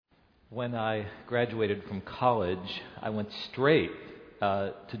When I graduated from college, I went straight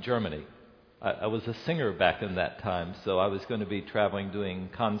to Germany. I was a singer back in that time, so I was going to be traveling, doing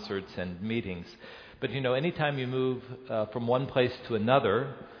concerts and meetings. But anytime you move from one place to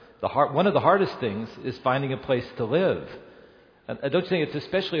another, one of the hardest things is finding a place to live. And I don't think it's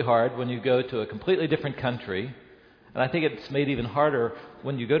especially hard when you go to a completely different country. And I think it's made even harder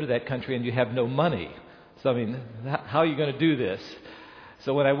when you go to that country and you have no money. So, how are you going to do this?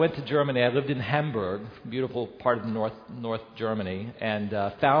 So when I went to Germany, I lived in Hamburg, beautiful part of North Germany, and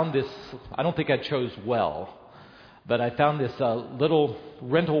found this. I don't think I chose well, but I found this little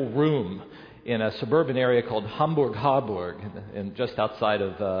rental room in a suburban area called Hamburg-Harburg, and just outside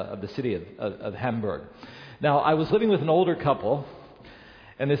of the city of Hamburg. Now, I was living with an older couple,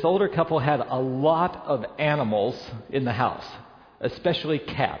 and this older couple had a lot of animals in the house, especially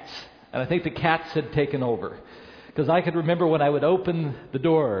cats. And I think the cats had taken over. Because I could remember when I would open the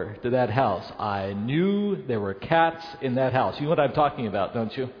door to that house, I knew there were cats in that house. You know what I'm talking about,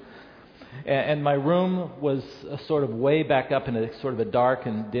 don't you? And my room was sort of way back up in a sort of a dark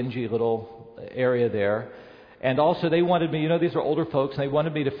and dingy little area there. And also they wanted me, these are older folks, and they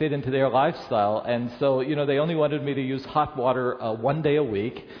wanted me to fit into their lifestyle. And so, they only wanted me to use hot water one day a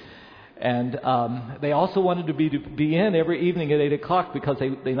week. And they also wanted to be in every evening at 8 o'clock because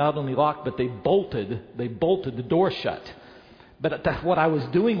they not only locked, but they bolted the door shut. But what I was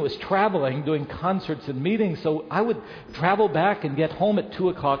doing was traveling, doing concerts and meetings, so I would travel back and get home at 2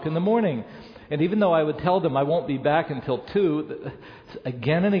 o'clock in the morning. And even though I would tell them I won't be back until 2,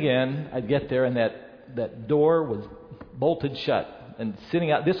 again and again, I'd get there and that door was bolted shut and sitting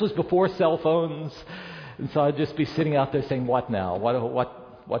out. This was before cell phones, and so I'd just be sitting out there saying, what now?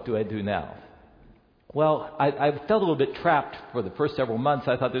 What do I do now? Well, I felt a little bit trapped for the first several months.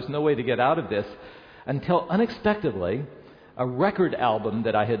 I thought there's no way to get out of this until unexpectedly a record album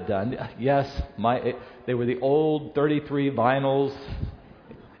that I had done. Yes, they were the old 33 vinyls.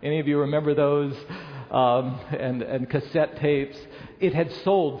 Any of you remember those? And cassette tapes. It had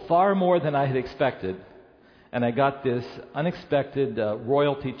sold far more than I had expected. And I got this unexpected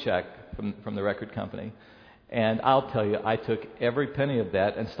royalty check from the record company. And I'll tell you, I took every penny of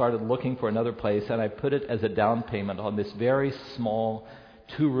that and started looking for another place, and I put it as a down payment on this very small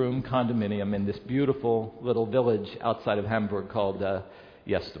 2-room condominium in this beautiful little village outside of Hamburg called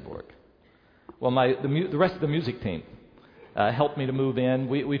Jesteborg. Well, the rest of the music team helped me to move in.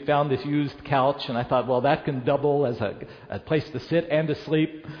 We found this used couch, and I thought, well, that can double as a place to sit and to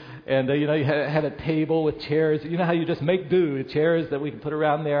sleep. And, you had a table with chairs. You know how you just make do with chairs that we can put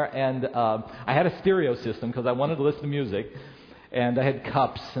around there. And I had a stereo system because I wanted to listen to music. And I had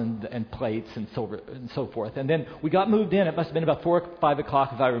cups and plates and so forth. And then we got moved in. It must have been about 4 or 5 o'clock,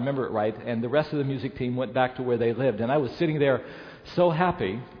 if I remember it right. And the rest of the music team went back to where they lived. And I was sitting there so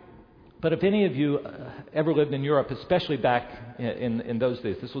happy. But if any of you ever lived in Europe, especially back in those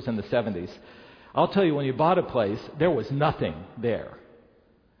days, this was in the 70s, I'll tell you, when you bought a place, there was nothing there,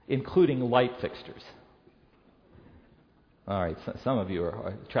 including light fixtures. All right, so some of you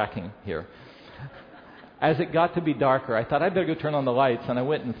are tracking here. As it got to be darker, I thought I'd better go turn on the lights, and I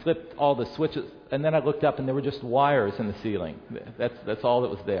went and flipped all the switches, and then I looked up, and there were just wires in the ceiling. That's all that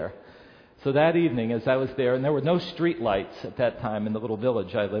was there. So that evening, as I was there, and there were no street lights at that time in the little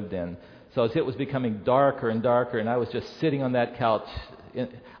village I lived in, so as it was becoming darker and darker, and I was just sitting on that couch,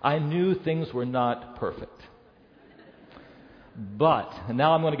 I knew things were not perfect. But, and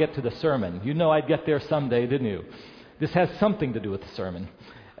now I'm going to get to the sermon. You know I'd get there someday, didn't you? This has something to do with the sermon.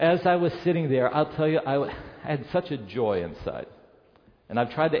 As I was sitting there, I'll tell you, I had such a joy inside. And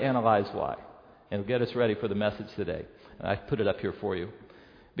I've tried to analyze why. And it'll get us ready for the message today. And I put it up here for you.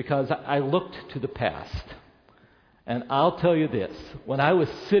 Because I looked to the past. And I'll tell you this. When I was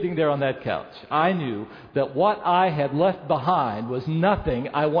sitting there on that couch, I knew that what I had left behind was nothing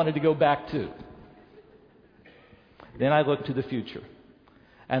I wanted to go back to. Then I looked to the future.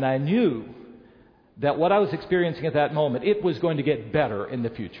 And I knew that what I was experiencing at that moment, it was going to get better in the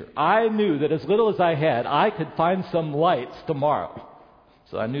future. I knew that as little as I had, I could find some lights tomorrow.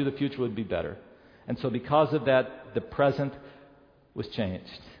 So I knew the future would be better. And so because of that, the present was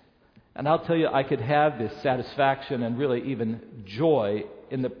changed. And I'll tell you, I could have this satisfaction and really even joy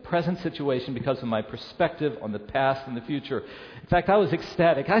in the present situation because of my perspective on the past and the future. In fact, I was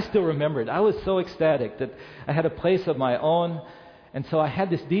ecstatic. I still remember it. I was so ecstatic that I had a place of my own. And so I had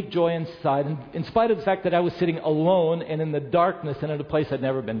this deep joy inside, and in spite of the fact that I was sitting alone and in the darkness and in a place I'd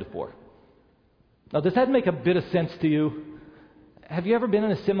never been before. Now, does that make a bit of sense to you? Have you ever been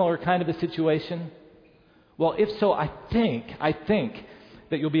in a similar kind of a situation? Well, if so, I think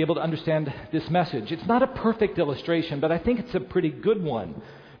that you'll be able to understand this message. It's not a perfect illustration, but I think it's a pretty good one.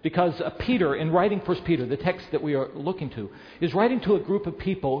 Because Peter, in writing 1 Peter, the text that we are looking to, is writing to a group of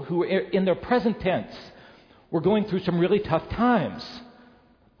people who, in their present tense, were going through some really tough times.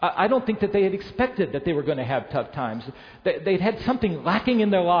 I don't think that they had expected that they were going to have tough times. They'd had something lacking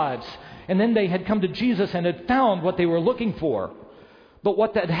in their lives, and then they had come to Jesus and had found what they were looking for. But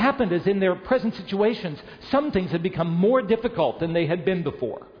what had happened is in their present situations, some things had become more difficult than they had been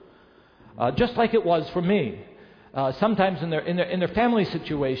before. Just like it was for me. Sometimes in their family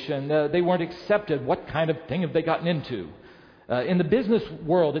situation, they weren't accepted. What kind of thing have they gotten into? In the business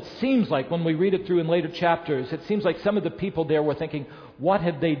world, it seems like when we read it through in later chapters, it seems like some of the people there were thinking, what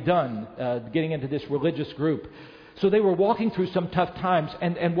have they done getting into this religious group? So they were walking through some tough times.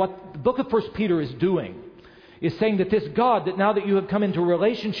 And what the book of 1 Peter is doing is saying that this God that now that you have come into a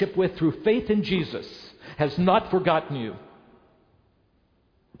relationship with through faith in Jesus has not forgotten you.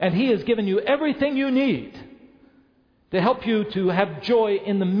 And He has given you everything you need to help you to have joy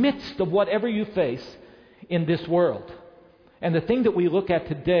in the midst of whatever you face in this world. And the thing that we look at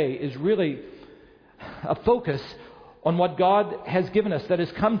today is really a focus on what God has given us that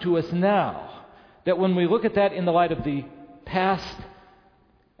has come to us now. That when we look at that in the light of the past,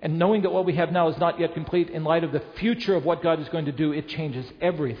 and knowing that what we have now is not yet complete, in light of the future of what God is going to do, it changes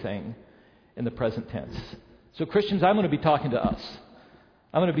everything in the present tense. So Christians, I'm going to be talking to us.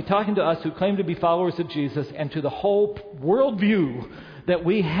 I'm going to be talking to us who claim to be followers of Jesus and to the whole worldview that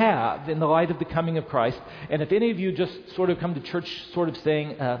we have in the light of the coming of Christ. And if any of you just sort of come to church sort of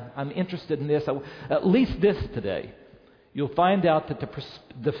saying, I'm interested in this, at least this today, you'll find out that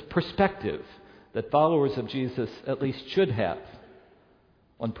the perspective that followers of Jesus at least should have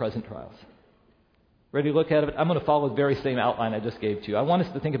on present trials. Ready to look at it? I'm going to follow the very same outline I just gave to you. I want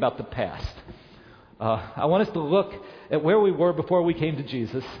us to think about the past. I want us to look at where we were before we came to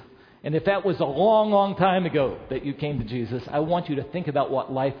Jesus. And if that was a long, long time ago that you came to Jesus, I want you to think about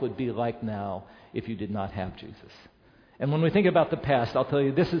what life would be like now if you did not have Jesus. And when we think about the past, I'll tell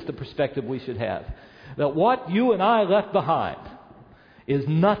you, this is the perspective we should have. That what you and I left behind is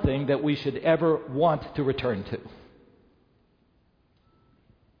nothing that we should ever want to return to.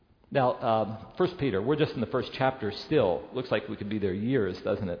 Now, 1 Peter, we're just in the first chapter still. Looks like we could be there years,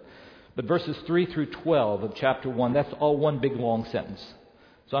 doesn't it? But verses 3 through 12 of chapter 1, that's all one big long sentence.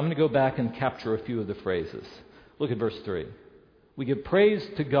 So I'm going to go back and capture a few of the phrases. Look at verse 3. We give praise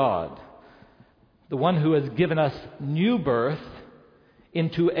to God, the one who has given us new birth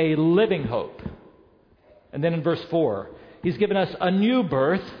into a living hope. And then in verse 4, He's given us a new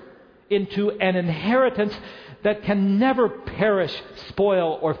birth into an inheritance that can never perish,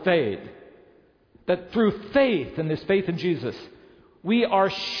 spoil, or fade. That through faith, and this faith in Jesus, we are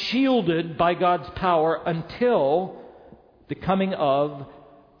shielded by God's power until the coming of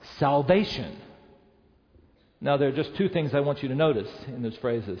salvation. Now, there are just two things I want you to notice in those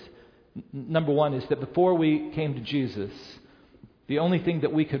phrases. Number one is that before we came to Jesus, the only thing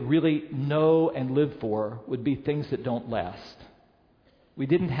that we could really know and live for would be things that don't last. We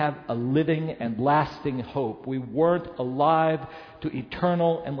didn't have a living and lasting hope. We weren't alive to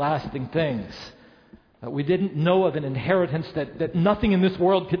eternal and lasting things. We didn't know of an inheritance that nothing in this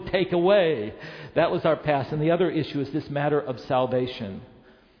world could take away. That was our past. And the other issue is this matter of salvation.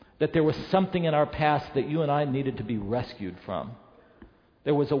 That there was something in our past that you and I needed to be rescued from.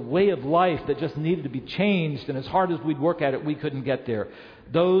 There was a way of life that just needed to be changed, and as hard as we'd work at it, we couldn't get there.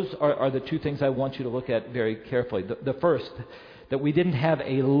 Those are the two things I want you to look at very carefully. The first, that we didn't have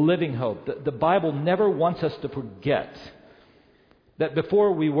a living hope. The Bible never wants us to forget that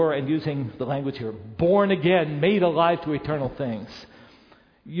before we were, and using the language here, born again, made alive to eternal things,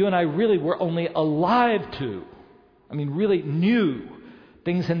 you and I really were only alive to, really new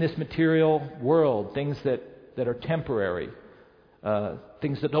things in this material world, things that are temporary,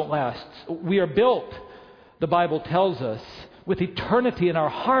 things that don't last. We are built, the Bible tells us, with eternity in our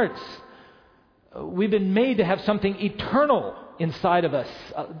hearts. We've been made to have something eternal inside of us,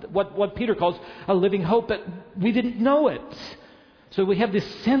 what Peter calls a living hope, but we didn't know it. So we have this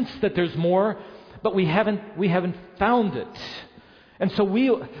sense that there's more, but we haven't found it. And so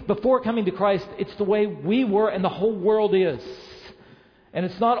before coming to Christ, it's the way we were and the whole world is. And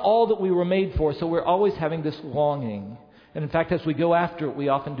it's not all that we were made for, so we're always having this longing. And in fact, as we go after it, we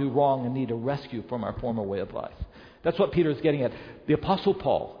often do wrong and need a rescue from our former way of life. That's what Peter is getting at. The Apostle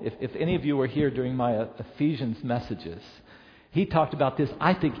Paul, if any of you were here during my Ephesians messages, he talked about this,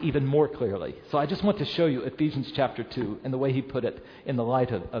 I think, even more clearly. So I just want to show you Ephesians chapter 2 and the way he put it in the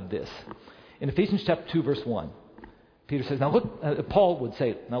light of this. In Ephesians chapter 2, verse 1, Peter says, now look, Paul would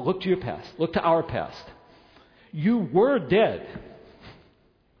say, now look to your past. Look to our past. You were dead.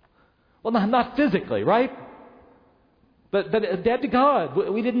 Well, not physically, right? But dead to God.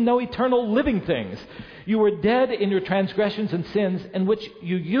 We didn't know eternal living things. You were dead in your transgressions and sins in which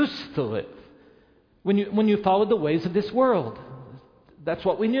you used to live when you followed the ways of this world. That's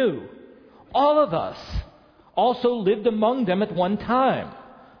what we knew. All of us also lived among them at one time.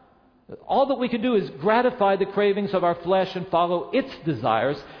 All that we could do is gratify the cravings of our flesh and follow its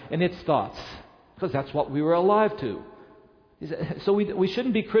desires and its thoughts, because that's what we were alive to. So we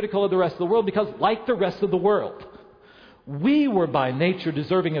shouldn't be critical of the rest of the world, because like the rest of the world, we were by nature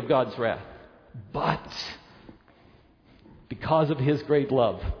deserving of God's wrath. But because of His great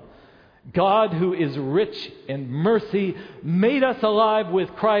love, God, who is rich in mercy, made us alive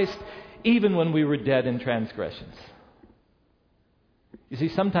with Christ even when we were dead in transgressions. You see,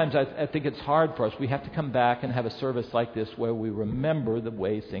 sometimes I think it's hard for us. We have to come back and have a service like this where we remember the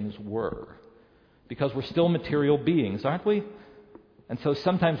way things were. Because we're still material beings, aren't we? And so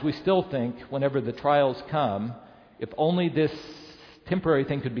sometimes we still think, whenever the trials come, if only this temporary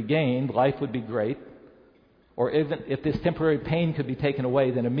thing could be gained, life would be great. Or even if this temporary pain could be taken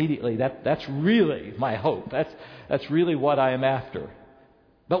away, then immediately that's really my hope. That's really what I am after.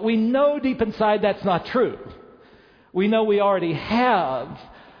 But we know deep inside that's not true. We know we already have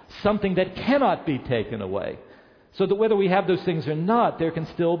something that cannot be taken away. So that whether we have those things or not, there can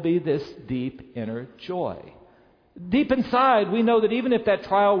still be this deep inner joy. Deep inside, we know that even if that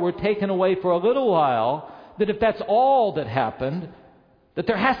trial were taken away for a little while, that if that's all that happened, that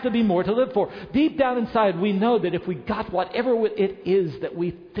there has to be more to live for. Deep down inside, we know that if we got whatever it is that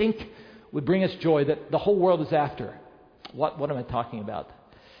we think would bring us joy, that the whole world is after. What am I talking about?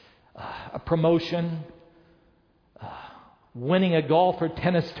 A promotion, winning a golf or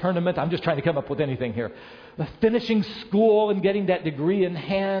tennis tournament. I'm just trying to come up with anything here. Finishing school and getting that degree in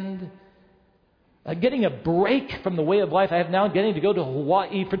hand. Getting a break from the way of life I have now, getting to go to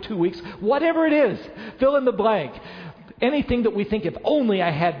Hawaii for 2 weeks. Whatever it is, fill in the blank. Anything that we think, if only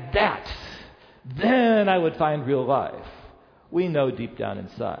I had that, then I would find real life. We know deep down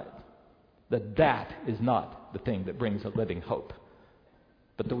inside that that is not the thing that brings a living hope,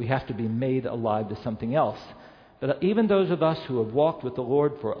 but that we have to be made alive to something else. But even those of us who have walked with the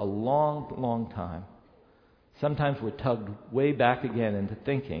Lord for a long, long time, sometimes we're tugged way back again into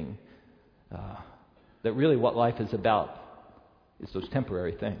thinking that really what life is about is those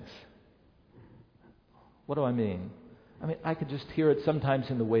temporary things. What do I mean? I could just hear it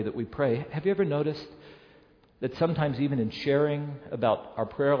sometimes in the way that we pray. Have you ever noticed that sometimes even in sharing about our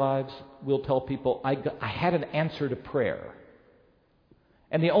prayer lives, we'll tell people, I had an answer to prayer.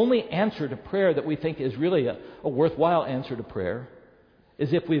 And the only answer to prayer that we think is really a worthwhile answer to prayer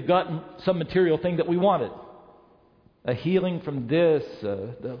is if we've gotten some material thing that we wanted. A healing from this,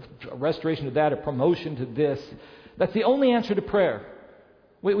 a restoration to that, a promotion to this. That's the only answer to prayer.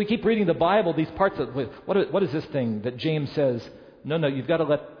 We keep reading the Bible, these parts of, what is this thing that James says? No, you've got to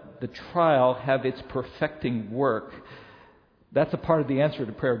let the trial have its perfecting work. That's a part of the answer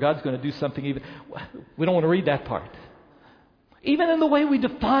to prayer. God's going to do something even. We don't want to read that part. Even in the way we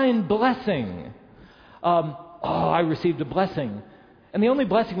define blessing. I received a blessing. And the only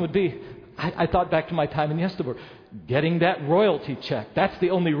blessing would be, I thought back to my time in Yesterburg, getting that royalty check. That's the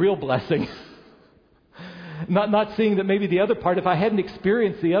only real blessing. Not seeing that maybe the other part, if I hadn't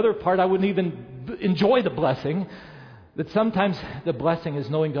experienced the other part, I wouldn't even enjoy the blessing. That sometimes the blessing is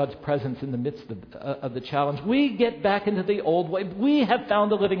knowing God's presence in the midst of the challenge. We get back into the old way. We have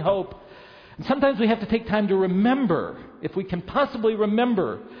found a living hope. And sometimes we have to take time to remember, if we can possibly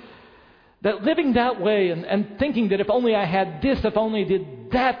remember, that living that way and thinking that if only I had this, if only I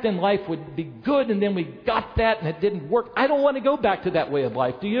did that, then life would be good, and then we got that and it didn't work. I don't want to go back to that way of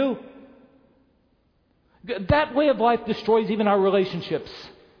life. Do you? That way of life destroys even our relationships.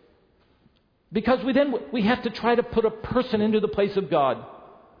 Because we have to try to put a person into the place of God.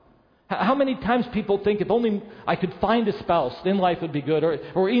 How many times people think, if only I could find a spouse, then life would be good.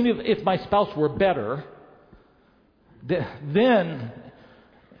 Or even if my spouse were better, then...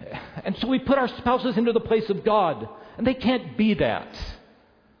 And so we put our spouses into the place of God. And they can't be that.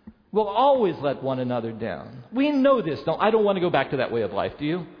 We'll always let one another down. We know this. I don't want to go back to that way of life, do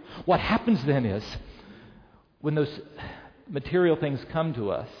you? What happens then is, when those material things come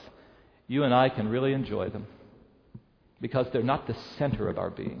to us, you and I can really enjoy them because they're not the center of our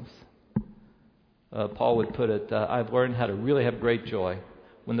beings. Paul would put it, I've learned how to really have great joy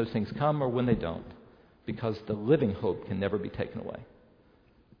when those things come or when they don't, because the living hope can never be taken away.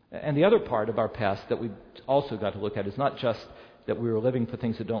 And the other part of our past that we've also got to look at is not just that we were living for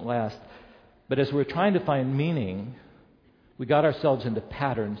things that don't last, but as we're trying to find meaning, we got ourselves into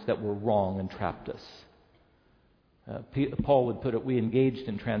patterns that were wrong and trapped us. Paul would put it, we engaged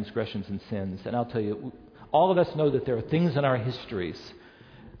in transgressions and sins. And I'll tell you, All of us know that there are things in our histories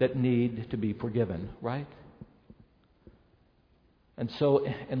that need to be forgiven, right? And so,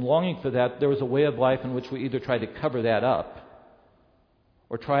 in longing for that, there was a way of life in which we either tried to cover that up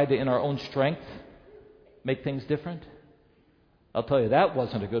or tried to, in our own strength, make things different. I'll tell you, that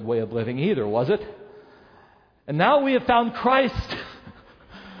wasn't a good way of living either, was it? And now we have found Christ,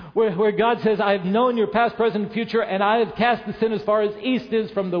 where God says, I have known your past, present, and future, and I have cast the sin as far as east is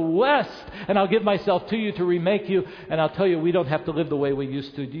from the west, and I'll give myself to you to remake you. And I'll tell you, we don't have to live the way we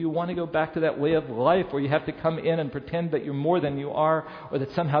used to. Do you want to go back to that way of life where you have to come in and pretend that you're more than you are, or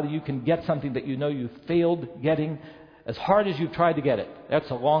that somehow you can get something that you know you failed getting as hard as you've tried to get it? That's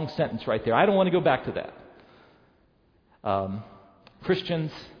a long sentence right there. I don't want to go back to that.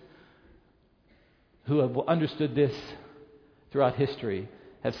 Christians who have understood this throughout history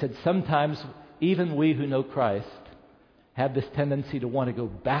have said sometimes even we who know Christ have this tendency to want to go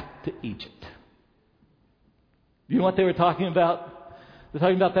back to Egypt. You know what they were talking about? They're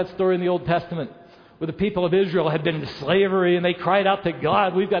talking about that story in the Old Testament where the people of Israel had been in slavery and they cried out to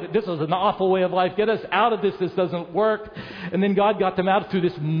God, this is an awful way of life. Get us out of this. This doesn't work. And then God got them out through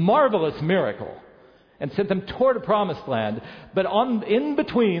this marvelous miracle and sent them toward a promised land. But in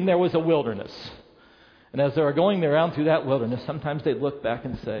between, there was a wilderness. And as they were going around through that wilderness, sometimes they'd look back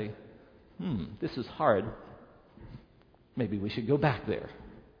and say, this is hard. Maybe we should go back there.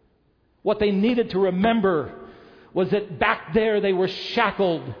 What they needed to remember was that back there they were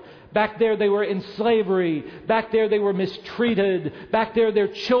shackled. Back there they were in slavery. Back there they were mistreated. Back there their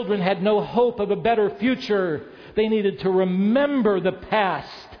children had no hope of a better future. They needed to remember the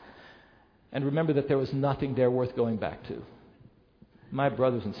past and remember that there was nothing there worth going back to. My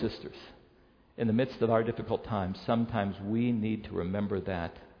brothers and sisters, in the midst of our difficult times, sometimes we need to remember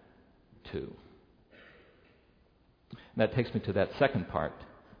that too. And that takes me to that second part,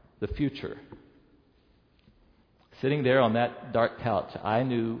 the future. Sitting there on that dark couch, I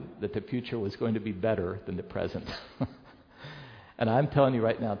knew that the future was going to be better than the present. And I'm telling you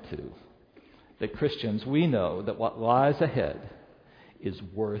right now too, that Christians, we know that what lies ahead is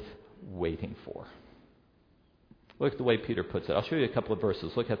worth waiting for. Look at the way Peter puts it. I'll show you a couple of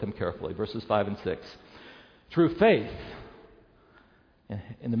verses. Look at them carefully. Verses 5 and 6. Through faith,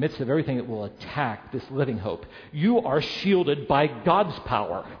 in the midst of everything that will attack this living hope, you are shielded by God's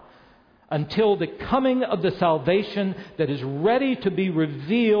power until the coming of the salvation that is ready to be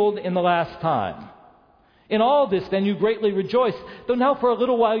revealed in the last time. In all this, then, you greatly rejoice, though now for a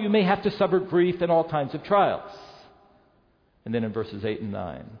little while you may have to suffer grief and all kinds of trials. And then in verses 8 and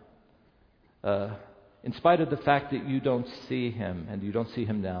 9, in spite of the fact that you don't see Him, and you don't see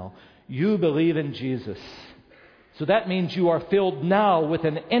Him now, you believe in Jesus. So that means you are filled now with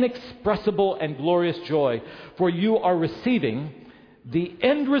an inexpressible and glorious joy, for you are receiving the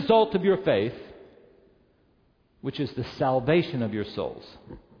end result of your faith, which is the salvation of your souls.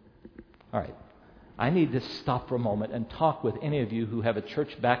 All right, I need to stop for a moment and talk with any of you who have a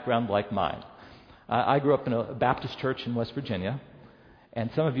church background like mine. I grew up in a Baptist church in West Virginia. And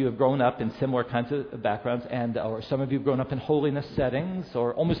some of you have grown up in similar kinds of backgrounds, or some of you have grown up in holiness settings,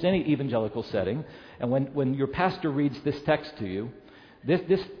 or almost any evangelical setting. And when your pastor reads this text to you,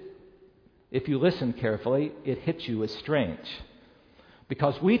 this, if you listen carefully, it hits you as strange.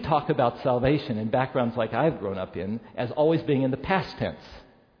 Because we talk about salvation in backgrounds like I've grown up in as always being in the past tense.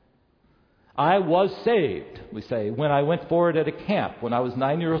 I was saved, we say, when I went forward at a camp when I was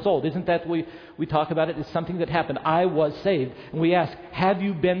 9 years old. Isn't that we talk about it as something that happened? I was saved. And we ask, have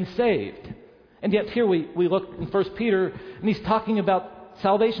you been saved? And yet here we look in 1 Peter, and he's talking about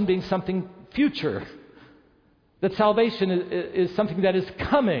salvation being something future. That salvation is something that is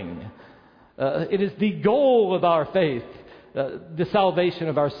coming. It is the goal of our faith, the salvation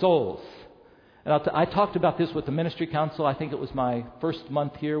of our souls. And I talked about this with the ministry council. I think it was my first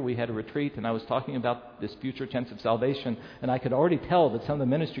month here. We had a retreat, and I was talking about this future tense of salvation. And I could already tell that some of the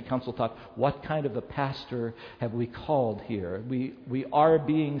ministry council thought, what kind of a pastor have we called here? We are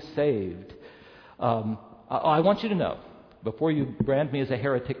being saved. I want you to know, before you brand me as a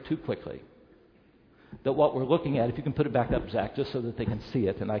heretic too quickly, that what we're looking at, if you can put it back up, Zach, just so that they can see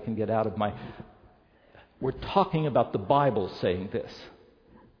it and I can get out of my... We're talking about the Bible saying this.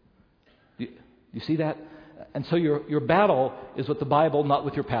 You see that? And so your battle is with the Bible, not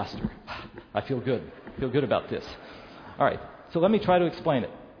with your pastor. I feel good. I feel good about this. All right, so let me try to explain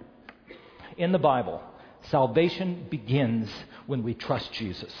it. In the Bible, salvation begins when we trust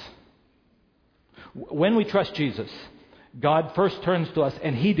Jesus. When we trust Jesus, God first turns to us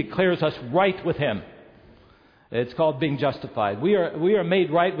and He declares us right with Him. It's called being justified. We are made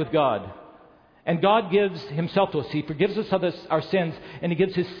right with God. And God gives Himself to us. He forgives us of our sins, and He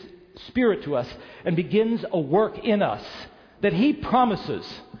gives His Spirit to us and begins a work in us that He promises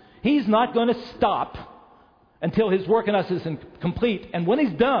He's not going to stop until His work in us is complete. And when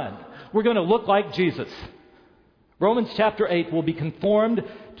He's done, we're going to look like Jesus. Romans chapter 8 will be conformed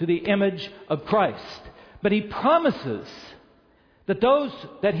to the image of Christ. But He promises that those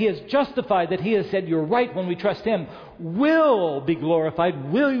that He has justified, that He has said, you're right when we trust Him, will be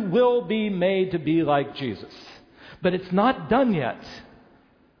glorified, will be made to be like Jesus. But it's not done yet.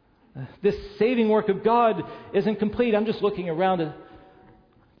 This saving work of God isn't complete. I'm just looking around and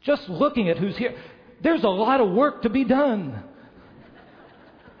just looking at who's here. There's a lot of work to be done.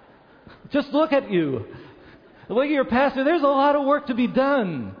 Just look at you. Look at your pastor. There's a lot of work to be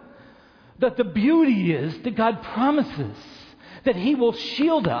done. That the beauty is that God promises that He will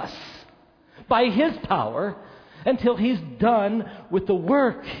shield us by His power until He's done with the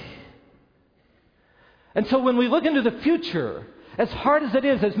work. And so when we look into the future, as hard as it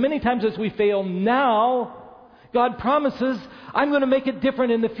is, as many times as we fail now, God promises, I'm going to make it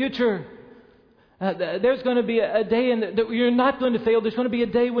different in the future. There's going to be a day that you're not going to fail. There's going to be a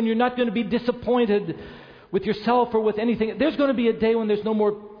day when you're not going to be disappointed with yourself or with anything. There's going to be a day when there's no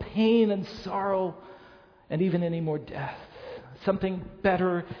more pain and sorrow and even any more death. Something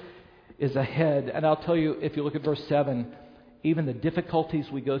better is ahead. And I'll tell you, if you look at verse 7, even the difficulties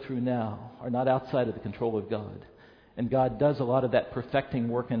we go through now are not outside of the control of God. And God does a lot of that perfecting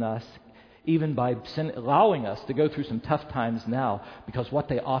work in us, even by allowing us to go through some tough times now, because what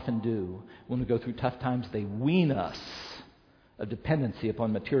they often do when we go through tough times, they wean us of dependency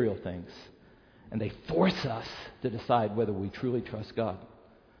upon material things. And they force us to decide whether we truly trust God.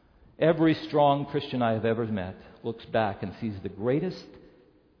 Every strong Christian I have ever met looks back and sees the greatest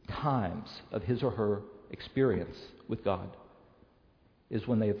times of his or her experience with God is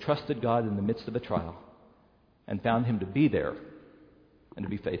when they have trusted God in the midst of a trial and found Him to be there and to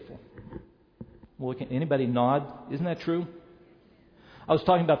be faithful. Well, can anybody nod? Isn't that true? I was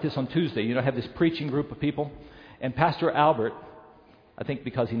talking about this on Tuesday. I have this preaching group of people, and Pastor Albert, I think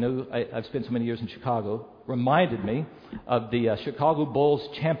because he knew I've spent so many years in Chicago, reminded me of the Chicago Bulls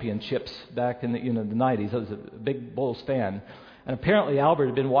championships back in the 90s. I was a big Bulls fan. And apparently Albert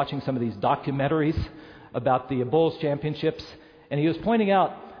had been watching some of these documentaries about the Bulls championships, and he was pointing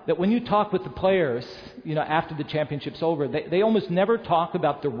out that when you talk with the players, after the championship's over, they almost never talk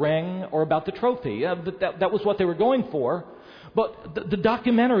about the ring or about the trophy. That was what they were going for. But the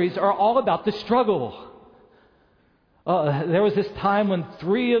documentaries are all about the struggle. There was this time when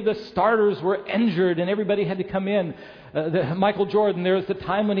 3 of the starters were injured and everybody had to come in. Michael Jordan, there was the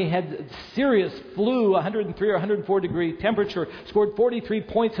time when he had serious flu, 103 or 104 degree temperature, scored 43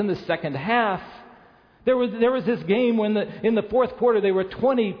 points in the second half. There was this game when in the fourth quarter they were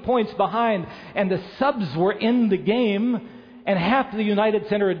 20 points behind and the subs were in the game and half the United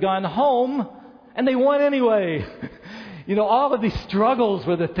Center had gone home and they won anyway. All of these struggles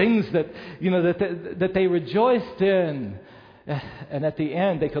were the things that that they rejoiced in. And at the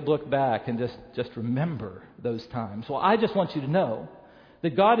end they could look back and just remember those times. Well, I just want you to know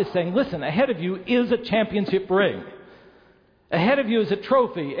that God is saying, listen, ahead of you is a championship ring. Ahead of you is a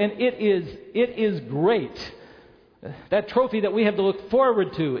trophy, and it is great. That trophy that we have to look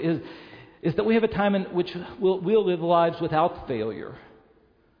forward to is that we have a time in which we'll live lives without failure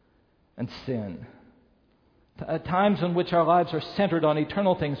and sin. Times in which our lives are centered on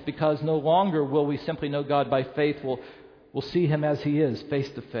eternal things, because no longer will we simply know God by faith. We'll see Him as He is, face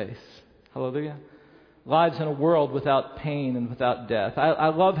to face. Hallelujah. Lives in a world without pain and without death. I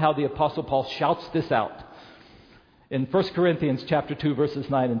love how the Apostle Paul shouts this out. In 1 Corinthians chapter 2, verses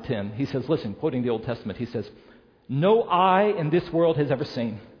 9 and 10, he says, listen, quoting the Old Testament, he says, no eye in this world has ever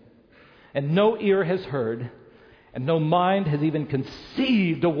seen, and no ear has heard, and no mind has even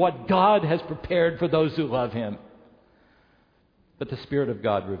conceived of what God has prepared for those who love Him. But the Spirit of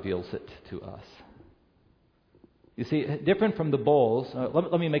God reveals it to us. You see, different from the Bulls,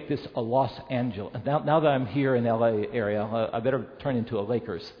 let me make this a Los Angeles. Now that I'm here in LA area, I better turn into a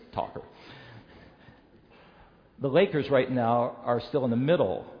Lakers talker. The Lakers right now are still in the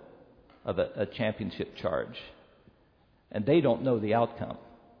middle of a championship charge, and they don't know the outcome.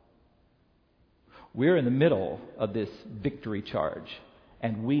 We're in the middle of this victory charge,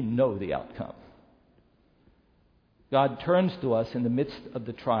 and we know the outcome. God turns to us in the midst of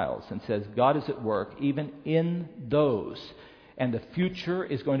the trials and says, God is at work even in those, and the future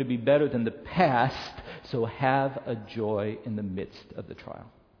is going to be better than the past, so have a joy in the midst of the trial.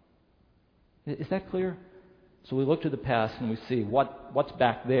 Is that clear? So we look to the past and we see what's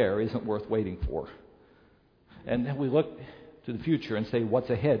back there isn't worth waiting for. And then we look to the future and say what's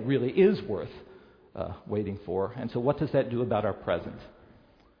ahead really is worth waiting for. And so what does that do about our present?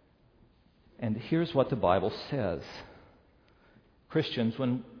 And here's what the Bible says. Christians,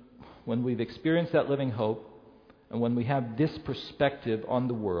 when we've experienced that living hope, and when we have this perspective on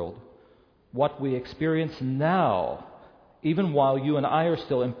the world, what we experience now, even while you and I are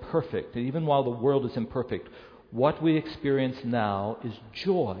still imperfect, and even while the world is imperfect, what we experience now is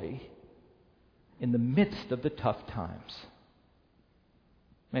joy in the midst of the tough times.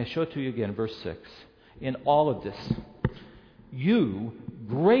 May I show it to you again, verse 6. In all of this, you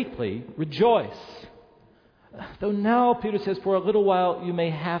greatly rejoice. Though now, Peter says, for a little while you may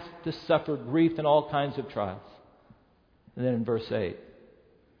have to suffer grief and all kinds of trials. And then in verse 8,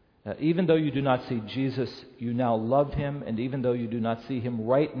 even though you do not see Jesus, you now love him. And even though you do not see him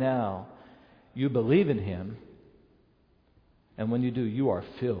right now, you believe in him. And when you do, you are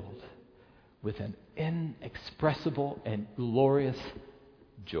filled with an inexpressible and glorious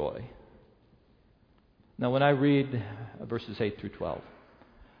joy. Now, when I read verses 8 through 12,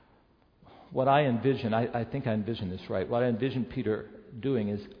 what I envision, I think I envision this right, what I envision Peter doing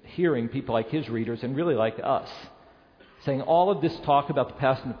is hearing people like his readers and really like us saying all of this talk about the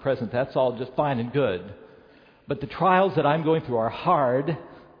past and the present, that's all just fine and good. But the trials that I'm going through are hard,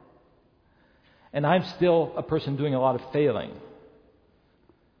 and I'm still a person doing a lot of failing.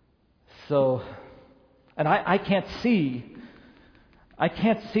 So, and I can't see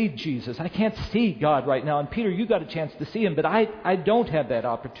Jesus. I can't see God right now. And Peter, you got a chance to see him, but I don't have that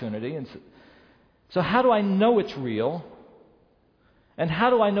opportunity. And so how do I know it's real? And how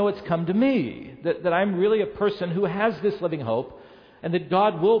do I know it's come to me? That I'm really a person who has this living hope and that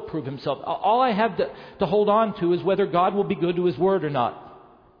God will prove himself. All I have to hold on to is whether God will be good to his word or not.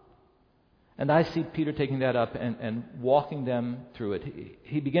 And I see Peter taking that up and walking them through it.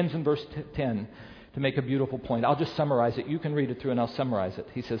 He begins in verse 10 to make a beautiful point. I'll just summarize it. You can read it through and I'll summarize it.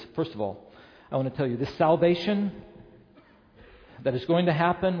 He says, first of all, I want to tell you this salvation that is going to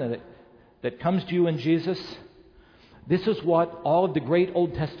happen, that comes to you in Jesus, this is what all of the great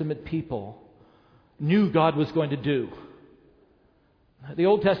Old Testament people knew God was going to do. The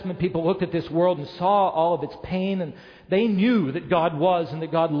Old Testament people looked at this world and saw all of its pain, and they knew that God was and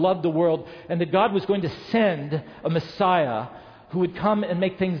that God loved the world and that God was going to send a Messiah who would come and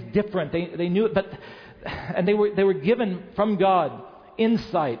make things different. They knew it, and they were given from God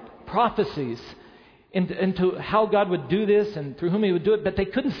insight, prophecies into how God would do this and through whom he would do it, but they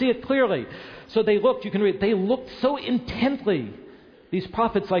couldn't see it clearly. So they looked, you can read, they looked so intently. These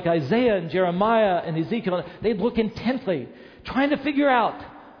prophets like Isaiah and Jeremiah and Ezekiel, they'd look intently, trying to figure out,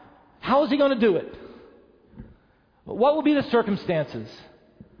 how is he going to do it? What will be the circumstances?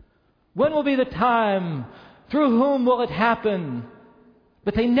 When will be the time? Through whom will it happen?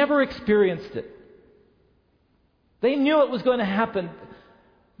 But they never experienced it. They knew it was going to happen,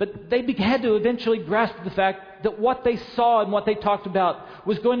 but they had to eventually grasp the fact that what they saw and what they talked about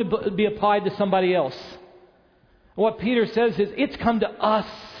was going to be applied to somebody else. What Peter says is, it's come to us.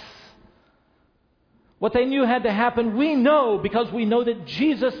 What they knew had to happen, we know, because we know that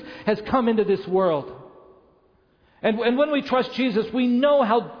Jesus has come into this world. And when we trust Jesus, we know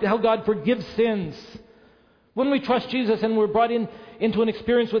how God forgives sins. When we trust Jesus and we're brought into an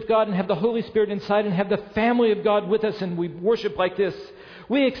experience with God and have the Holy Spirit inside and have the family of God with us and we worship like this,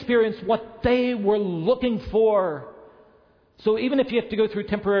 we experience what they were looking for. So even if you have to go through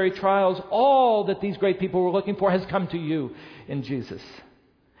temporary trials, all that these great people were looking for has come to you in Jesus.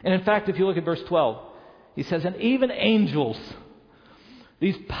 And in fact, if you look at verse 12, he says, and even angels,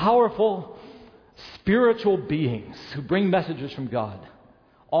 these powerful spiritual beings who bring messages from God,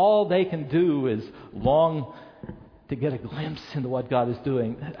 all they can do is long to get a glimpse into what God is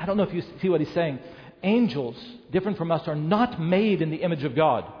doing. I don't know if you see what he's saying. Angels, different from us, are not made in the image of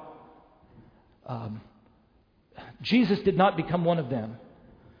God. Jesus did not become one of them.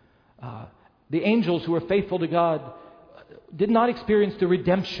 The angels who were faithful to God did not experience the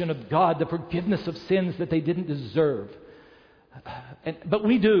redemption of God, the forgiveness of sins that they didn't deserve. But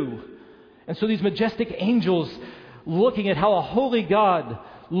we do. And so these majestic angels, looking at how a holy God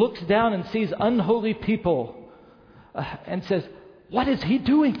looks down and sees unholy people and says, what is he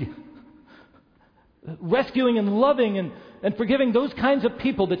doing? Rescuing and loving and forgiving those kinds of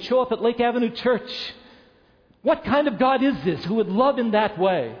people that show up at Lake Avenue Church. What kind of God is this who would love in that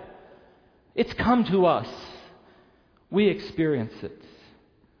way? It's come to us. We experience it.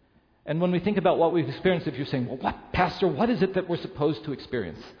 And when we think about what we've experienced, if you're saying, well, what, Pastor, what is it that we're supposed to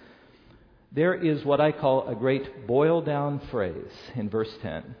experience? There is what I call a great boiled down phrase in verse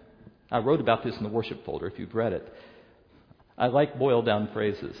 10. I wrote about this in the worship folder if you've read it. I like boiled down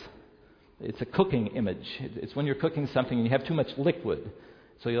phrases. It's a cooking image. It's when you're cooking something and you have too much liquid.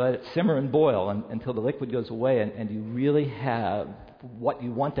 So you let it simmer and boil until the liquid goes away, and you really have what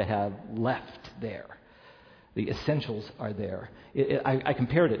you want to have left there. The essentials are there. I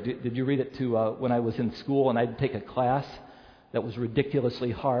compared it. Did you read it to when I was in school and I'd take a class that was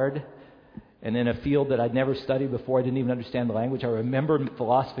ridiculously hard, and in a field that I'd never studied before, I didn't even understand the language. I remember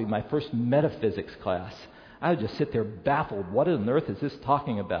philosophy, my first metaphysics class. I would just sit there baffled. What on earth is this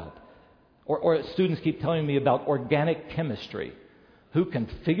talking about? Or students keep telling me about organic chemistry. Who can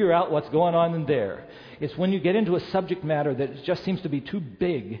figure out what's going on in there? It's when you get into a subject matter that just seems to be too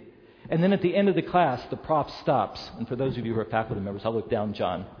big, and then at the end of the class, the prof stops. And for those of you who are faculty members, I'll look down,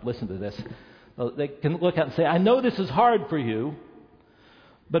 John. Listen to this. They can look out and say, I know this is hard for you,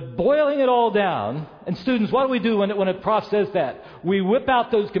 but boiling it all down, and students, what do we do when a prof says that? We whip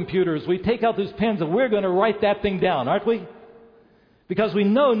out those computers, we take out those pens, and we're going to write that thing down, aren't we? Because we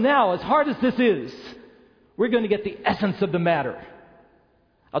know now, as hard as this is, we're going to get the essence of the matter.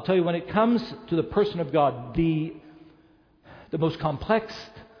 I'll tell you, when it comes to the person of God, the most complex,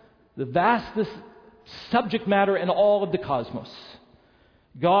 the vastest subject matter in all of the cosmos,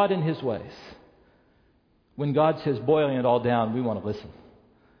 God and His ways. When God says boiling it all down, we want to listen.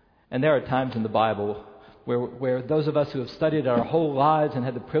 And there are times in the Bible where those of us who have studied our whole lives and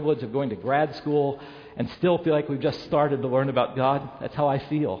had the privilege of going to grad school and still feel like we've just started to learn about God, that's how I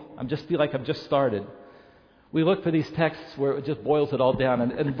feel. I just feel like I've just started. We look for these texts where it just boils it all down.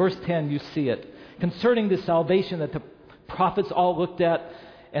 And in verse 10, you see it. Concerning the salvation that the prophets all looked at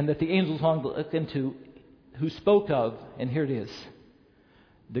and that the angels longed to look into, who spoke of, and here it is,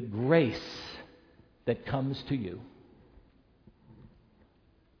 the grace that comes to you.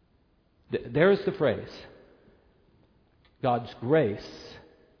 There's the phrase. God's grace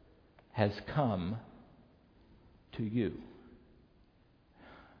has come to you.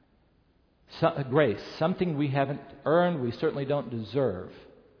 Grace, something we haven't earned, we certainly don't deserve.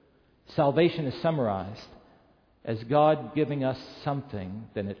 Salvation is summarized as God giving us something,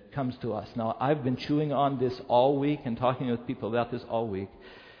 then it comes to us. Now, I've been chewing on this all week and talking with people about this all week.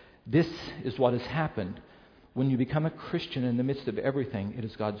 This is what has happened. When you become a Christian in the midst of everything, it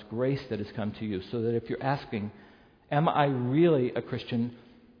is God's grace that has come to you. So that if you're asking, am I really a Christian?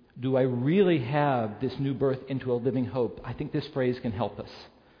 Do I really have this new birth into a living hope? I think this phrase can help us.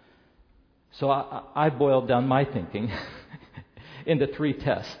 So I boiled down my thinking into 3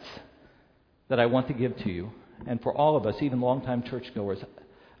 tests that I want to give to you. And for all of us, even longtime churchgoers,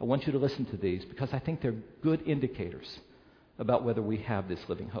 I want you to listen to these because I think they're good indicators about whether we have this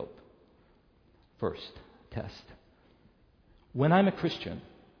living hope. First test. When I'm a Christian,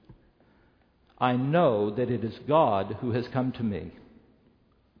 I know that it is God who has come to me,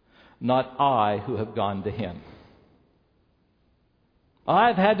 not I who have gone to Him.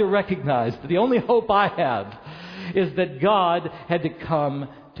 I've had to recognize that the only hope I have is that God had to come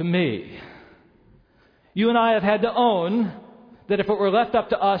to me. You and I have had to own that if it were left up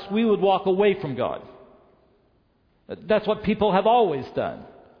to us, we would walk away from God. That's what people have always done.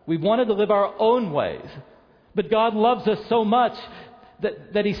 We wanted to live our own ways. But God loves us so much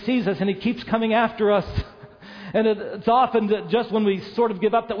that He sees us and He keeps coming after us. And it's often that just when we sort of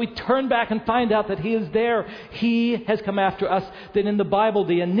give up that we turn back and find out that He is there. He has come after us. That in the Bible,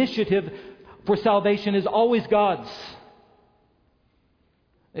 the initiative for salvation is always God's.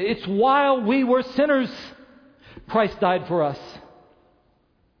 It's while we were sinners, Christ died for us.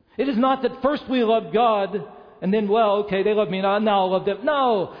 It is not that first we loved God and then, well, okay, they love me, now I'll love them.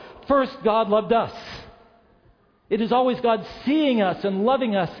 No, first God loved us. It is always God seeing us and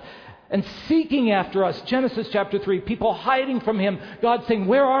loving us and seeking after us. Genesis chapter 3, people hiding from Him. God saying,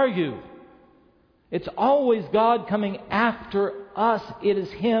 where are you? It's always God coming after us. It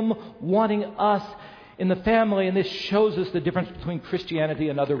is Him wanting us in the family. And this shows us the difference between Christianity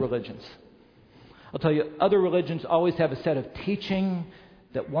and other religions. I'll tell you, other religions always have a set of teaching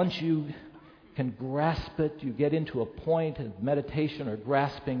that once you can grasp it, you get into a point of meditation or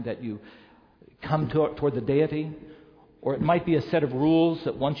grasping that you come toward the deity. Or it might be a set of rules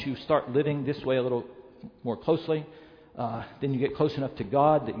that once you start living this way a little more closely, then you get close enough to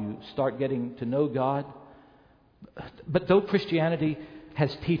God that you start getting to know God. But though Christianity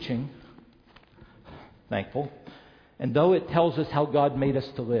has teaching, thankful, and though it tells us how God made us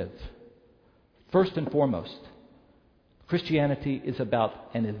to live, first and foremost, Christianity is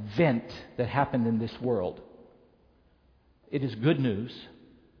about an event that happened in this world. It is good news.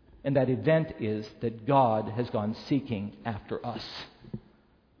 And that event is that God has gone seeking after us.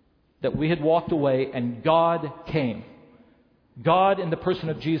 That we had walked away and God came. God in the person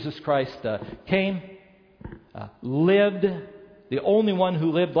of Jesus Christ came, lived, the only one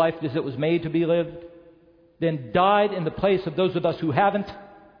who lived life as it was made to be lived, then died in the place of those of us who haven't,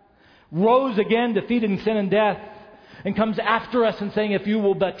 rose again, defeating sin and death, and comes after us and saying, if you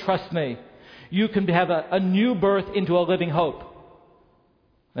will but trust me, you can have a new birth into a living hope.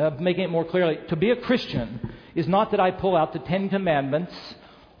 Making it more clearly, to be a Christian is not that I pull out the 10 Commandments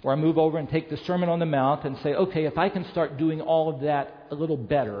or I move over and take the Sermon on the Mount and say, okay, if I can start doing all of that a little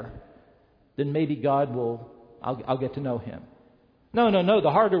better, then maybe God will, I'll get to know Him. No. The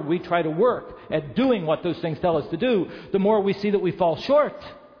harder we try to work at doing what those things tell us to do, the more we see that we fall short.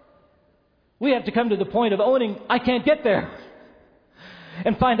 We have to come to the point of owning, I can't get there.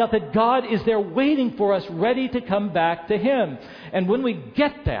 And find out that God is there waiting for us, ready to come back to Him. And when we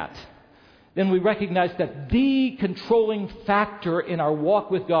get that, then we recognize that the controlling factor in our walk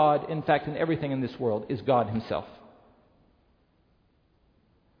with God, in fact, in everything in this world, is God Himself.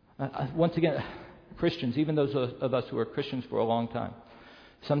 Once again, Christians, even those of us who are Christians for a long time,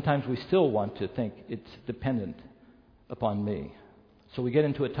 sometimes we still want to think it's dependent upon me. So we get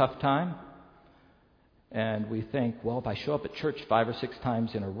into a tough time, and we think, well, if I show up at church 5 or 6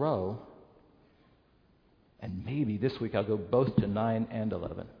 times in a row, and maybe this week I'll go both to 9 and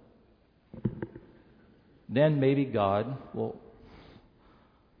 11, then maybe God will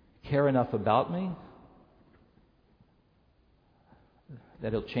care enough about me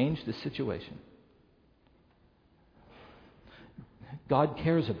that He'll change the situation. God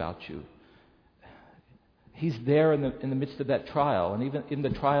cares about you. He's there in the midst of that trial, and even in the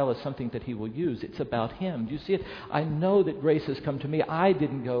trial is something that He will use. It's about Him. Do you see it? I know that grace has come to me. I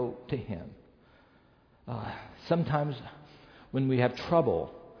didn't go to Him. Sometimes when we have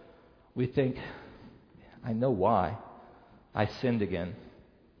trouble, we think, I know why. I sinned again.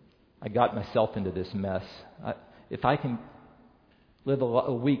 I got myself into this mess. If I can live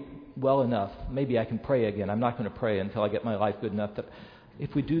a week well enough, maybe I can pray again. I'm not going to pray until I get my life good enough.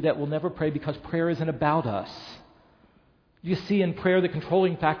 If we do that, we'll never pray because prayer isn't about us. You see, in prayer, the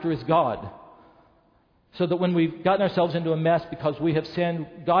controlling factor is God. So that when we've gotten ourselves into a mess because we have sinned,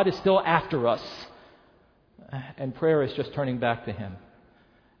 God is still after us. And prayer is just turning back to Him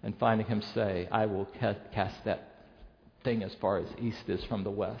and finding Him say, I will cast that thing as far as east is from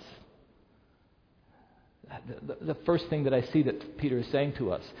the west. The first thing that I see that Peter is saying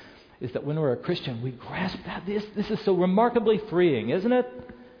to us is that when we're a Christian, we grasp that this is so remarkably freeing, isn't it?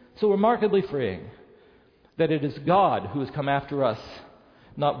 So remarkably freeing that it is God who has come after us,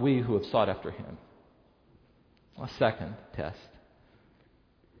 not we who have sought after Him. A second test.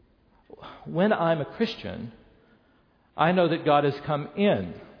 When I'm a Christian, I know that God has come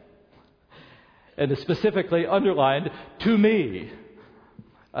in, and is specifically underlined, to me.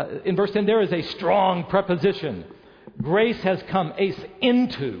 In verse 10, there is a strong preposition. Grace has come, ace,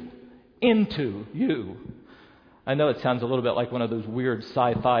 into you. I know it sounds a little bit like one of those weird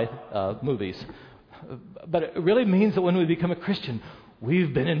sci-fi movies, but it really means that when we become a Christian,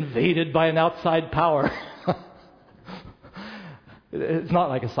 we've been invaded by an outside power. It's not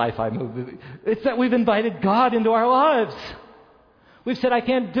like a sci-fi movie. It's that we've invited God into our lives. We've said, I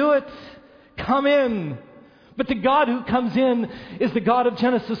can't do it. Come in. But the God who comes in is the God of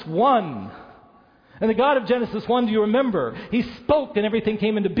Genesis 1. And the God of Genesis 1, do you remember? He spoke and everything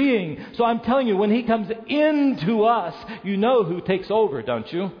came into being. So I'm telling you, when He comes into us, you know who takes over,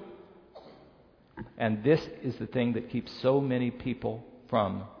 don't you? And this is the thing that keeps so many people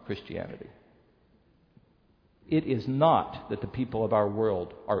from Christianity. It is not that the people of our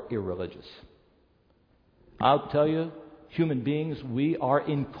world are irreligious. I'll tell you, human beings, we are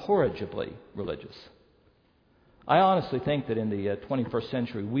incorrigibly religious. I honestly think that in the 21st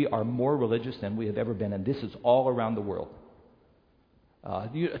century, we are more religious than we have ever been, and this is all around the world.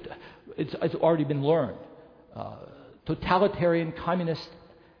 It's already been learned. Totalitarian communist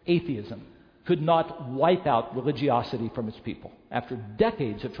atheism could not wipe out religiosity from its people after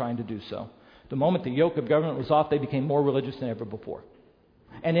decades of trying to do so. The moment the yoke of government was off, they became more religious than ever before.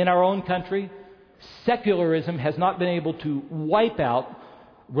 And in our own country, secularism has not been able to wipe out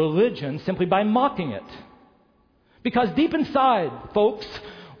religion simply by mocking it. Because deep inside, folks,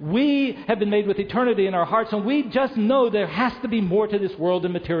 we have been made with eternity in our hearts, and we just know there has to be more to this world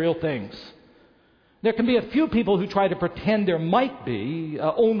than material things. There can be a few people who try to pretend there might be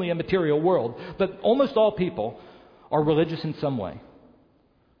only a material world, but almost all people are religious in some way.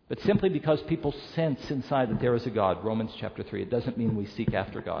 But simply because people sense inside that there is a God, Romans chapter 3, it doesn't mean we seek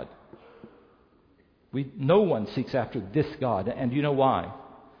after God. No one seeks after this God, and you know why?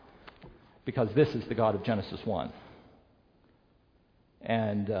 Because this is the God of Genesis 1.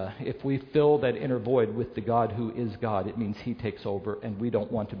 And if we fill that inner void with the God who is God, it means He takes over, and we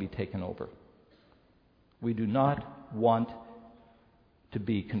don't want to be taken over. We do not want to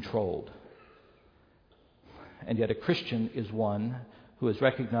be controlled. And yet a Christian is one who has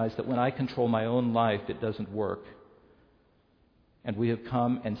recognized that when I control my own life, it doesn't work. And we have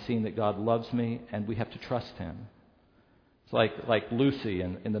come and seen that God loves me, and we have to trust Him. It's like Lucy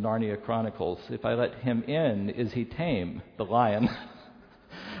in the Narnia Chronicles. If I let him in, is he tame, the lion?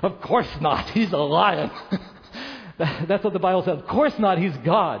 Of course not. He's a lion. That's what the Bible says. Of course not. He's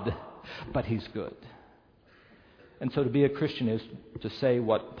God. But He's good. And so to be a Christian is to say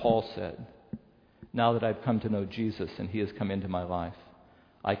what Paul said. Now that I've come to know Jesus and He has come into my life,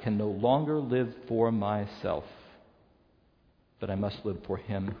 I can no longer live for myself, but I must live for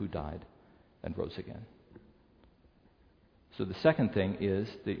Him who died and rose again. So the second thing is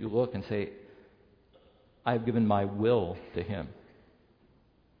that you look and say, I've given my will to Him.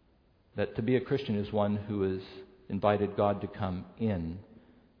 That to be a Christian is one who has invited God to come in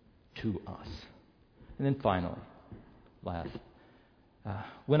to us. And then finally, last,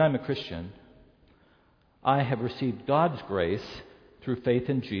 when I'm a Christian, I have received God's grace through faith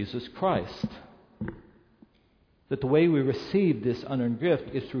in Jesus Christ. That the way we receive this unearned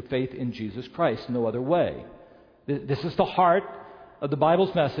gift is through faith in Jesus Christ, no other way. This is the heart of the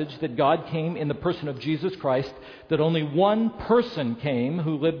Bible's message, that God came in the person of Jesus Christ, that only one person came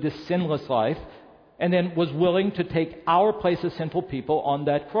who lived this sinless life and then was willing to take our place as sinful people on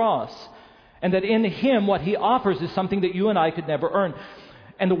that cross. And that in Him, what He offers is something that you and I could never earn.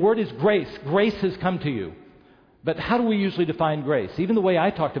 And the word is grace. Grace has come to you. But how do we usually define grace? Even the way I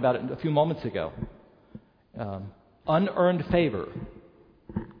talked about it a few moments ago. Unearned favor.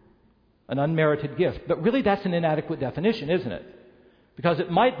 An unmerited gift. But really that's an inadequate definition, isn't it? Because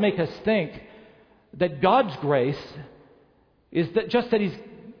it might make us think that God's grace is that He's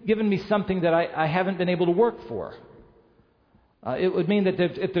given me something that I haven't been able to work for. It would mean that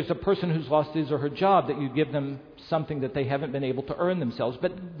if there's a person who's lost his or her job, that you give them something that they haven't been able to earn themselves.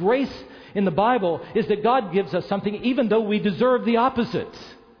 But grace in the Bible is that God gives us something even though we deserve the opposite.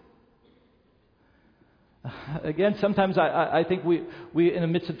 Again, sometimes I think we in the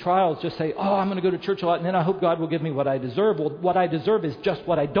midst of trials just say, I'm going to go to church a lot and then I hope God will give me what I deserve. Well, what I deserve is just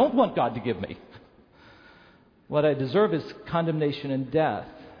what I don't want God to give me. What I deserve is condemnation and death.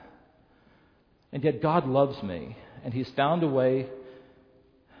 And yet God loves me, and He's found a way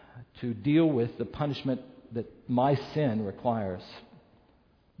to deal with the punishment that my sin requires,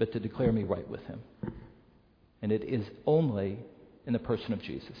 but to declare me right with Him. And it is only in the person of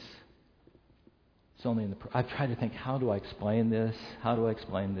Jesus. It's only in I've tried to think, how do I explain this? How do I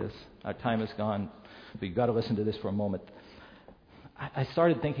explain this? Our time is gone, but you've got to listen to this for a moment. I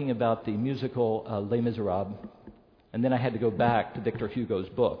started thinking about the musical Les Miserables, and then I had to go back to Victor Hugo's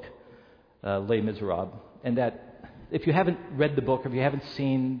book, Les Miserables. And that, if you haven't read the book, or if you haven't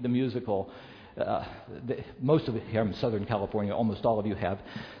seen the musical, most of it here in Southern California, almost all of you have.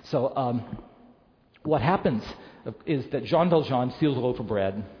 So what happens is that Jean Valjean steals a loaf of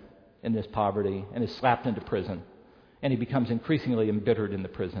bread in this poverty and is slapped into prison. And he becomes increasingly embittered in the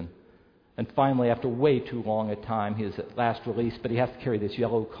prison. And finally, after way too long a time, he is at last released, but he has to carry this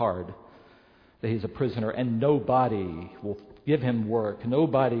yellow card that he's a prisoner, and nobody will give him work.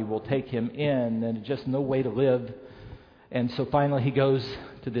 Nobody will take him in, and just no way to live. And so finally he goes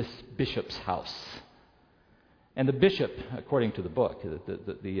to this bishop's house. And the bishop, according to the book,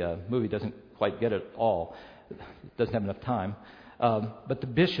 the movie doesn't quite get it all. It doesn't have enough time. But the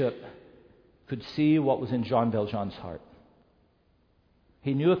bishop could see what was in Jean Valjean's heart.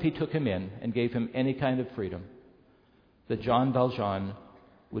 He knew if he took him in and gave him any kind of freedom, that Jean Valjean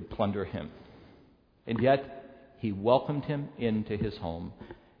would plunder him. And yet, he welcomed him into his home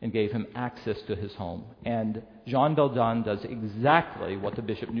and gave him access to his home. And Jean Valjean does exactly what the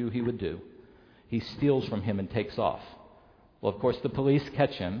bishop knew he would do. He steals from him and takes off. Well, of course, the police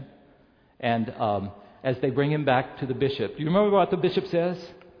catch him, and as they bring him back to the bishop, do you remember what the bishop says?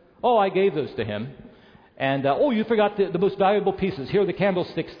 Oh, I gave those to him. And, you forgot the most valuable pieces. Here are the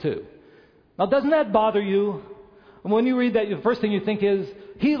candlesticks, too. Now, doesn't that bother you? And when you read that, the first thing you think is,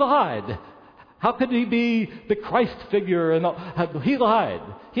 he lied. How could he be the Christ figure? And he lied.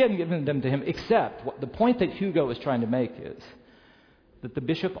 He hadn't given them to him, except the point that Hugo is trying to make is that the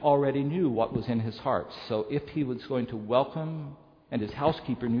bishop already knew what was in his heart. So if he was going to welcome, and his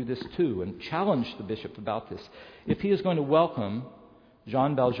housekeeper knew this too, and challenged the bishop about this, if he is going to welcome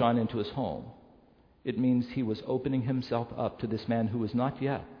Jean Valjean into his home, it means he was opening himself up to this man who was not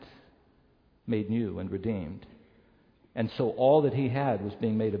yet made new and redeemed. And so all that he had was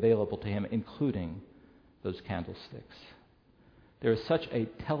being made available to him, including those candlesticks. There is such a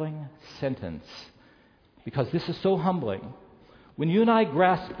telling sentence, because this is so humbling. When you and I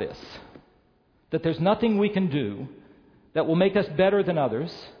grasp this, that there's nothing we can do that will make us better than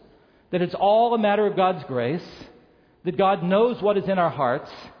others, that it's all a matter of God's grace, that God knows what is in our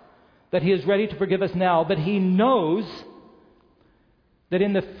hearts, that He is ready to forgive us now, but He knows that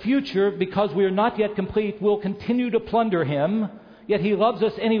in the future, because we are not yet complete, we'll continue to plunder Him, yet He loves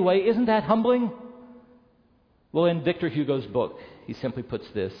us anyway. Isn't that humbling? Well, in Victor Hugo's book, he simply puts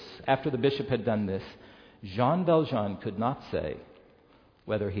this. After the bishop had done this, Jean Valjean could not say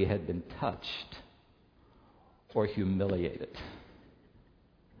whether he had been touched or humiliated.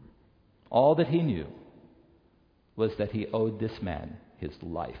 All that he knew was that he owed this man his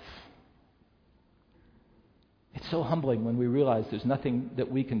life. It's so humbling when we realize there's nothing that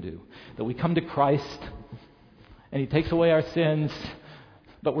we can do, that we come to Christ and He takes away our sins,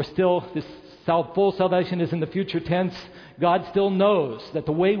 but we're still, this full salvation is in the future tense. God still knows that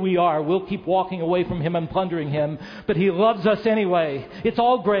the way we are, we'll keep walking away from Him and plundering Him, but He loves us anyway. It's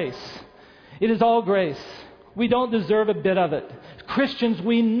all grace. It is all grace. We don't deserve a bit of it. Christians,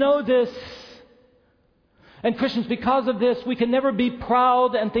 we know this. And Christians, because of this, we can never be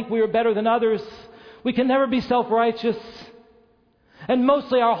proud and think we are better than others. We can never be self-righteous. And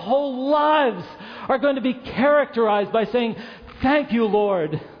mostly our whole lives are going to be characterized by saying, "Thank you,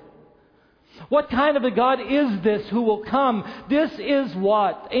 Lord." What kind of a God is this who will come? This is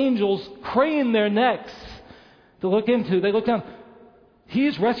what angels crane their necks to look into. They look down.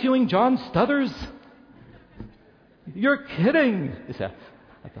 He's rescuing John Stuthers? You're kidding.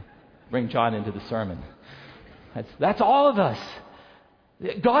 Bring John into the sermon. That's all of us.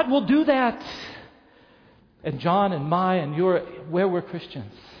 God will do that. And John and where we're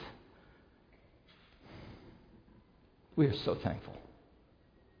Christians. We are so thankful.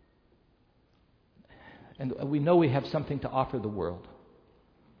 And we know we have something to offer the world.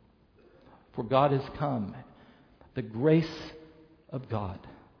 For God has come. The grace of God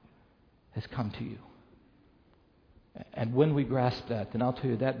has come to you. And when we grasp that, then I'll tell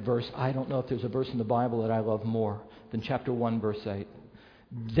you that verse, I don't know if there's a verse in the Bible that I love more than chapter 1, verse 8.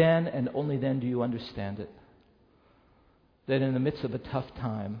 Then and only then do you understand it. That in the midst of a tough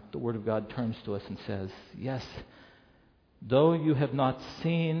time, the Word of God turns to us and says, yes, though you have not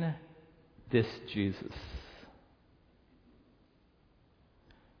seen this Jesus,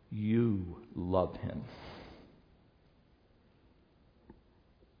 you love Him.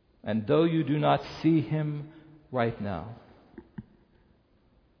 And though you do not see Him right now,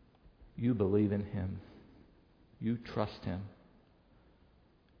 you believe in Him. You trust Him.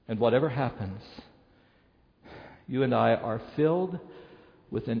 And whatever happens, you and I are filled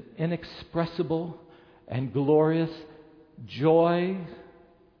with an inexpressible and glorious joy,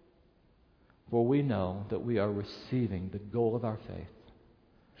 for we know that we are receiving the goal of our faith,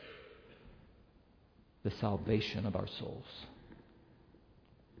 the salvation of our souls.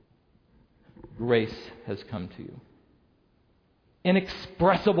 Grace has come to you.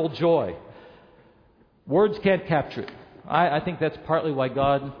 Inexpressible joy. Words can't capture it. I think that's partly why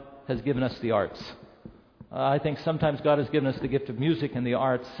God has given us the arts. I think sometimes God has given us the gift of music and the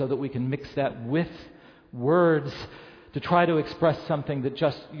arts so that we can mix that with words to try to express something that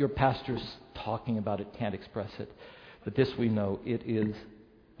just your pastor's talking about it can't express it. But this we know, it is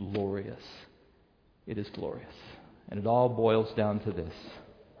glorious. It is glorious. And it all boils down to this.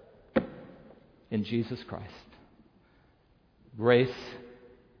 In Jesus Christ, grace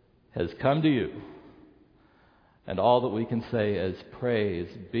has come to you. And all that we can say is, praise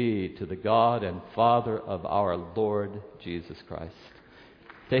be to the God and Father of our Lord Jesus Christ.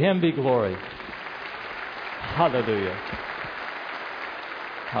 To Him be glory. Hallelujah.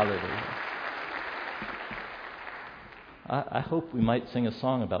 Hallelujah. I hope we might sing a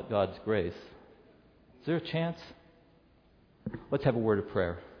song about God's grace. Is there a chance? Let's have a word of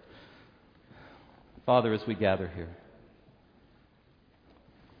prayer. Father, as we gather here,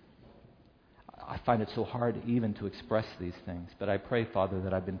 I find it so hard even to express these things, but I pray, Father,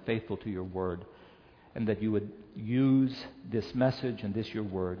 that I've been faithful to your word and that you would use this message and this your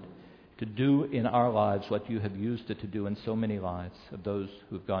word to do in our lives what you have used it to do in so many lives of those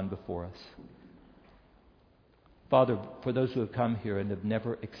who have gone before us. Father, for those who have come here and have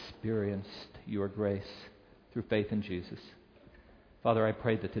never experienced your grace through faith in Jesus, Father, I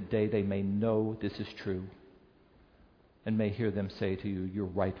pray that today they may know this is true and may hear them say to you, you're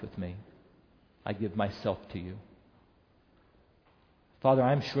right with me. I give myself to you. Father,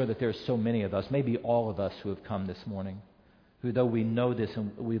 I'm sure that there's so many of us, maybe all of us who have come this morning, who though we know this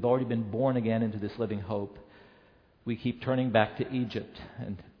and we've already been born again into this living hope, we keep turning back to Egypt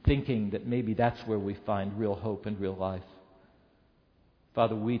and thinking that maybe that's where we find real hope and real life.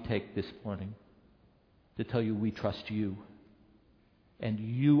 Father, we take this morning to tell you we trust you. And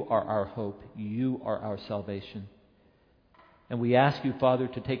you are our hope. You are our salvation. And we ask you, Father,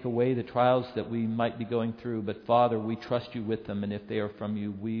 to take away the trials that we might be going through. But, Father, we trust you with them, and if they are from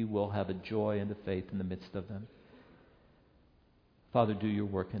you, we will have a joy and a faith in the midst of them. Father, do your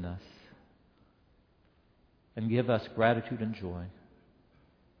work in us. And give us gratitude and joy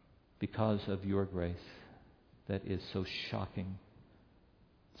because of your grace that is so shocking,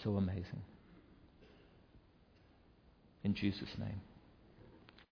 so amazing. In Jesus' name.